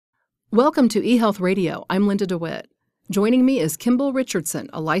Welcome to eHealth Radio. I'm Linda DeWitt. Joining me is Kimble Richardson,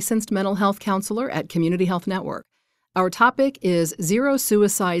 a licensed mental health counselor at Community Health Network. Our topic is Zero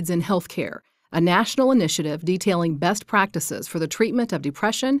Suicides in Healthcare, a national initiative detailing best practices for the treatment of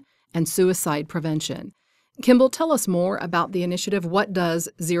depression and suicide prevention. Kimble, tell us more about the initiative. What does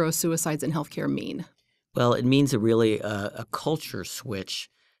Zero Suicides in Healthcare mean? Well, it means a culture switch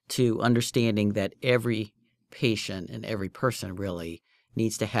to understanding that every patient and every person really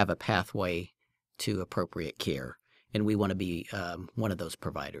needs to have a pathway to appropriate care. And we want to be one of those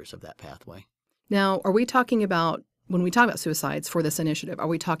providers of that pathway. Now, are we talking about, when we talk about suicides for this initiative, are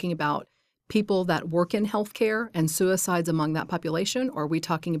we talking about people that work in healthcare and suicides among that population, or are we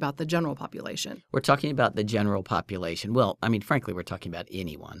talking about the general population? We're talking about the general population. Well, I mean, frankly, we're talking about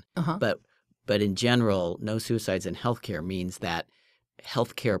anyone. But in general, no suicides in healthcare means that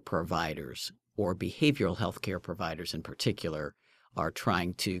healthcare providers, or behavioral healthcare providers in particular, are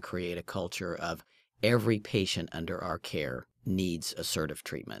trying to create a culture of every patient under our care needs assertive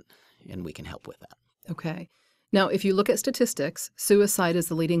treatment, and we can help with that. Okay. Now, if you look at statistics, suicide is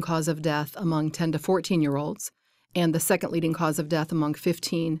the leading cause of death among 10 to 14-year-olds and the second leading cause of death among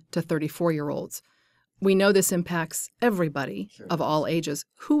 15 to 34-year-olds. We know this impacts everybody of all ages.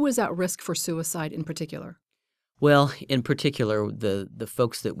 Who is at risk for suicide in particular? Well, in particular, the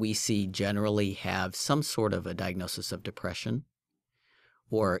folks that we see generally have some sort of a diagnosis of depression,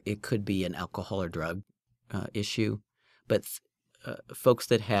 or it could be an alcohol or drug issue. But folks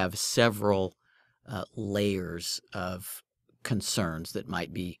that have several layers of concerns that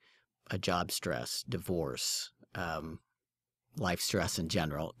might be a job stress, divorce, life stress in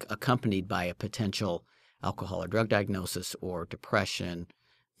general, accompanied by a potential alcohol or drug diagnosis or depression,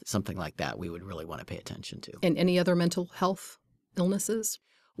 something like that, we would really want to pay attention to. And any other mental health illnesses?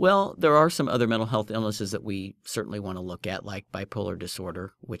 Well, there are some other mental health illnesses that we certainly want to look at, like bipolar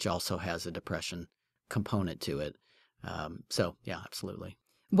disorder, which also has a depression component to it. So, yeah, absolutely.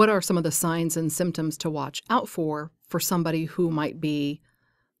 What are some of the signs and symptoms to watch out for somebody who might be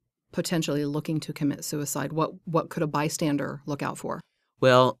potentially looking to commit suicide? What could a bystander look out for?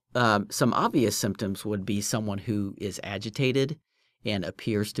 Well, some obvious symptoms would be someone who is agitated and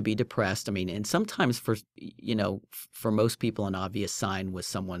appears to be depressed. I mean, and sometimes for most people, an obvious sign was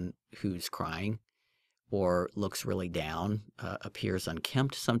someone who's crying or looks really down, appears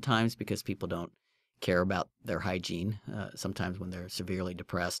unkempt sometimes because people don't care about their hygiene sometimes when they're severely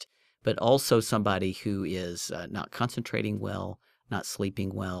depressed, but also somebody who is not concentrating well, not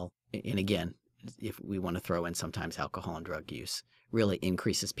sleeping well. And again, if we want to throw in sometimes alcohol and drug use, really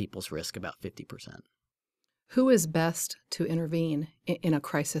increases people's risk about 50%. Who is best to intervene in a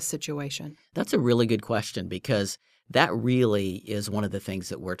crisis situation? That's a really good question, because that really is one of the things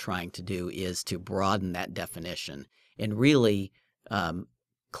that we're trying to do, is to broaden that definition. And really,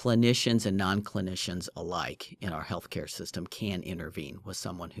 clinicians and non-clinicians alike in our healthcare system can intervene with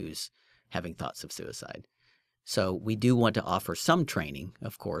someone who's having thoughts of suicide. So we do want to offer some training,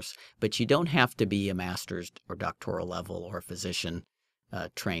 of course, but you don't have to be a master's or doctoral level or a physician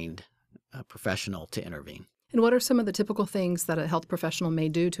trained professional to intervene. And what are some of the typical things that a health professional may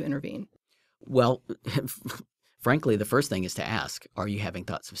do to intervene? Well, frankly, the first thing is to ask, are you having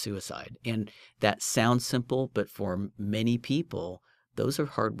thoughts of suicide? And that sounds simple, but for many people, those are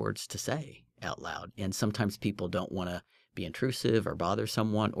hard words to say out loud. And sometimes people don't want to be intrusive or bother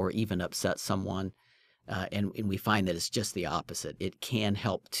someone or even upset someone. And we find that it's just the opposite. It can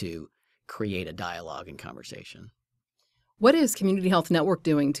help to create a dialogue and conversation. What is Community Health Network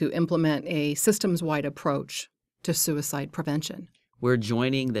doing to implement a systems-wide approach to suicide prevention? We're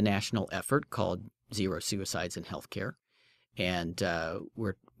joining the national effort called Zero Suicides in Healthcare. And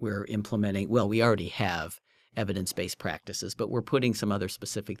we're implementing, well, we already have evidence-based practices, but we're putting some other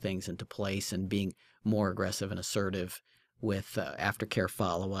specific things into place and being more aggressive and assertive with aftercare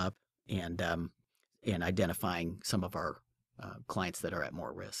follow-up and identifying some of our clients that are at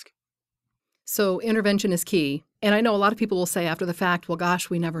more risk. So intervention is key. And I know a lot of people will say after the fact, well, gosh,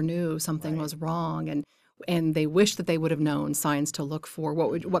 we never knew something was wrong. And they wish that they would have known signs to look for.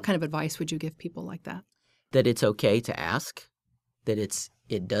 What kind of advice would you give people like that? That it's okay to ask, that it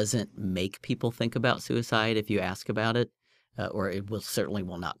doesn't make people think about suicide if you ask about it, or it certainly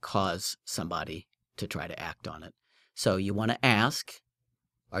will not cause somebody to try to act on it. So you want to ask,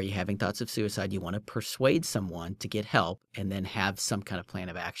 are you having thoughts of suicide? You want to persuade someone to get help and then have some kind of plan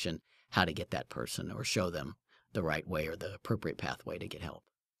of action, how to get that person or show them the right way or the appropriate pathway to get help.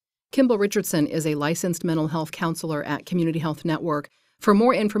 Kimble Richardson is a licensed mental health counselor at Community Health Network. For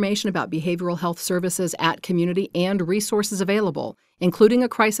more information about behavioral health services at Community and resources available, including a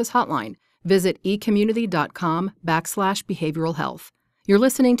crisis hotline, visit ecommunity.com/behavioral health. You're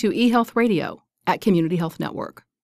listening to eHealth Radio at Community Health Network.